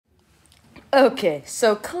Okay,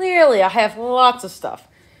 so clearly I have lots of stuff.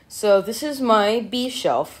 So this is my bee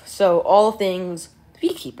shelf. So all things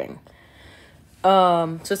beekeeping.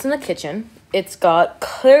 So it's in the kitchen. It's got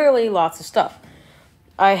clearly lots of stuff.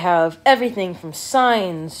 I have everything from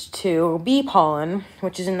signs to bee pollen,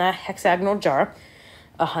 which is in that hexagonal jar,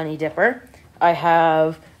 a honey dipper. I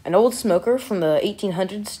have an old smoker from the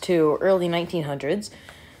 1800s to early 1900s.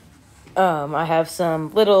 I have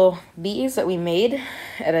some little bees that we made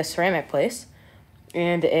at a ceramic place,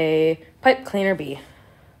 and a pipe cleaner bee.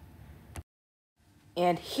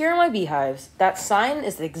 And here are my beehives. That sign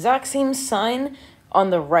is the exact same sign on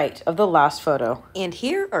the right of the last photo. And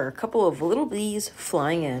here are a couple of little bees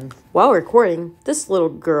flying in. While recording, this little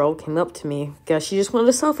girl came up to me. Guess she just wanted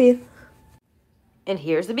a selfie. And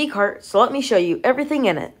here's the bee cart, so let me show you everything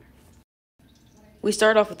in it. We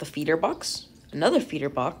start off with a feeder box, another feeder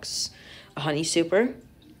box, a honey super,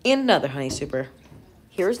 and another honey super.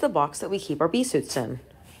 Here's the box that we keep our bee suits in.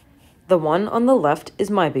 The one on the left is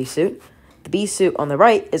my bee suit. The bee suit on the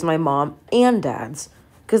right is my mom and dad's,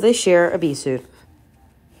 because they share a bee suit.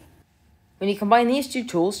 When you combine these two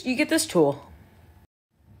tools, you get this tool.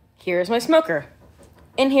 Here's my smoker.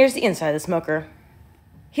 And here's the inside of the smoker.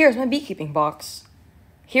 Here's my beekeeping box.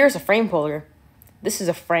 Here's a frame puller. This is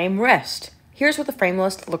a frame rest. Here's what the frame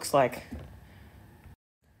rest looks like.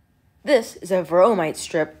 This is a varroa mite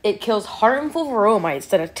strip. It kills harmful varroa mites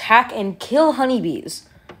that attack and kill honeybees.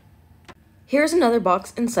 Here's another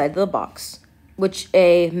box inside the box, which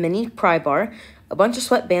a mini pry bar, a bunch of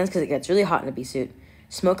sweatbands because it gets really hot in a bee suit,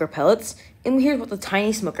 smoker pellets, and here's what the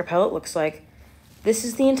tiny smoker pellet looks like. This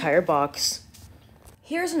is the entire box.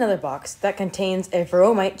 Here's another box that contains a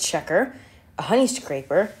varroa mite checker, a honey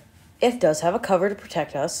scraper, it does have a cover to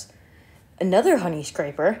protect us, another honey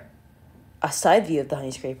scraper, a side view of the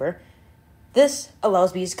honey scraper. This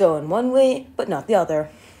allows bees to go in one way, but not the other.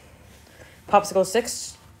 Popsicle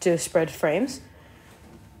sticks to spread frames.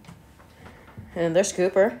 And their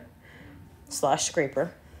scooper /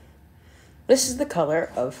 scraper. This is the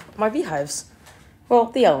color of my beehives. Well,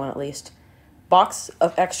 the yellow one at least. Box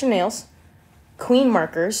of extra nails, queen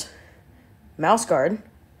markers, mouse guard,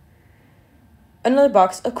 another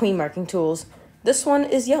box of queen marking tools. This one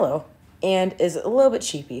is yellow and is a little bit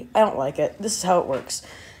cheapy. I don't like it. This is how it works.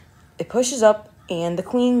 It pushes up and the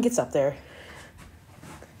queen gets up there.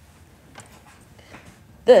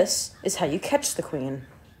 This is how you catch the queen.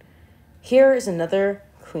 Here is another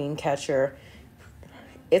queen catcher.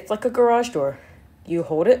 It's like a garage door. You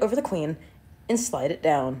hold it over the queen and slide it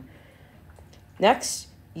down. Next,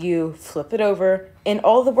 you flip it over and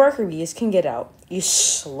all the worker bees can get out. You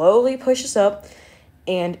slowly push this up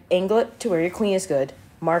and angle it to where your queen is good.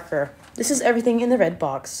 Marker. This is everything in the red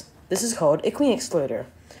box. This is called a queen excluder.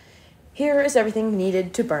 Here is everything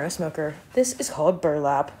needed to burn a smoker. This is called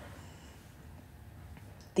burlap.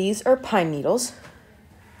 These are pine needles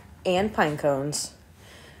and pine cones.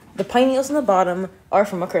 The pine needles on the bottom are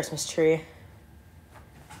from a Christmas tree.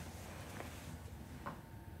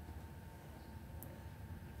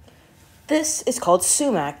 This is called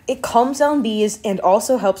sumac. It calms down bees and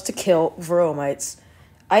also helps to kill varroa mites.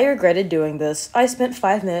 I regretted doing this. I spent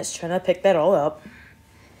 5 minutes trying to pick that all up.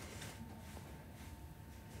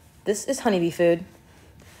 This is honeybee food.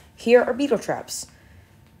 Here are beetle traps.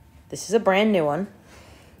 This is a brand new one.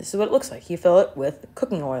 This is what it looks like. You fill it with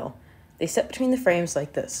cooking oil. They set between the frames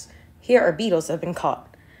like this. Here are beetles that have been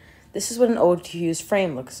caught. This is what an old used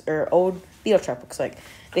frame looks, or old beetle trap looks like.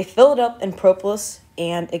 They fill it up in propolis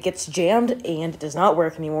and it gets jammed and it does not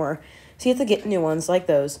work anymore. So you have to get new ones like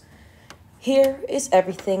those. Here is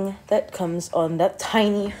everything that comes on that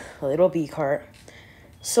tiny little bee cart.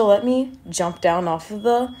 So let me jump down off of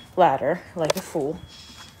the ladder like a fool.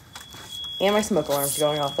 And my smoke alarm's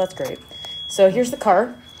going off. That's great. So here's the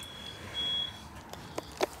cart.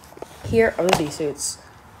 Here are the bee suits.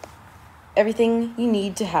 Everything you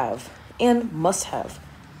need to have and must have.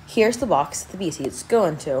 Here's the box the bee suits go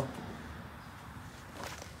into.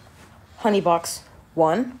 Honey box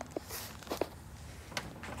 1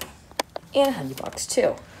 and honey box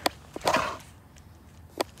 2.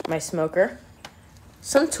 My smoker,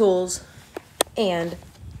 some tools, and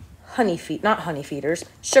not honey feeders,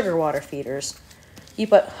 sugar water feeders. You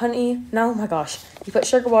put you put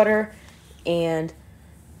sugar water and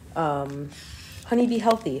Honeybee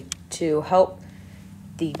Healthy to help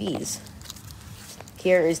the bees.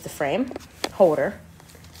 Here is the frame holder,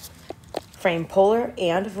 frame puller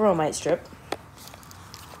and varroa mite strip,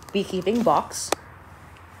 beekeeping box,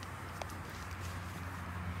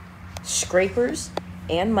 scrapers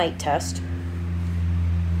and mite test.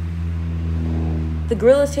 The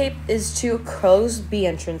Gorilla Tape is to close bee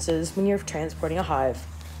entrances when you're transporting a hive.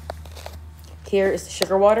 Here is the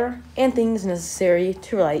sugar water and things necessary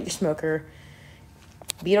to light your smoker.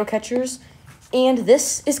 Beetle catchers. And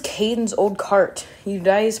this is Caden's old cart. You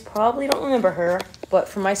guys probably don't remember her, but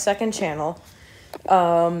from my second channel,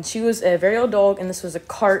 she was a very old dog, and this was a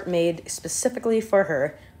cart made specifically for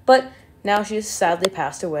her. But now she has sadly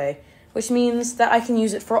passed away, which means that I can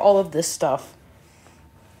use it for all of this stuff.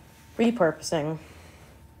 Repurposing.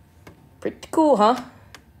 Pretty cool, huh?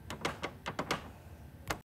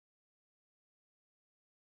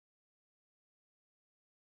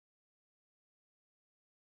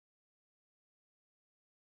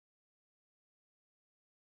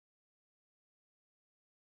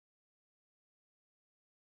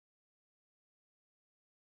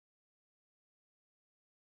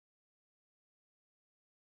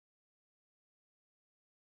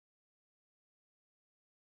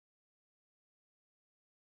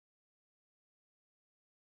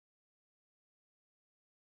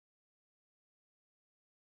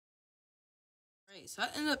 Right, so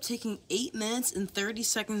that ended up taking 8 minutes and 30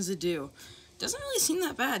 seconds to do. Doesn't really seem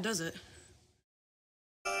that bad, does it?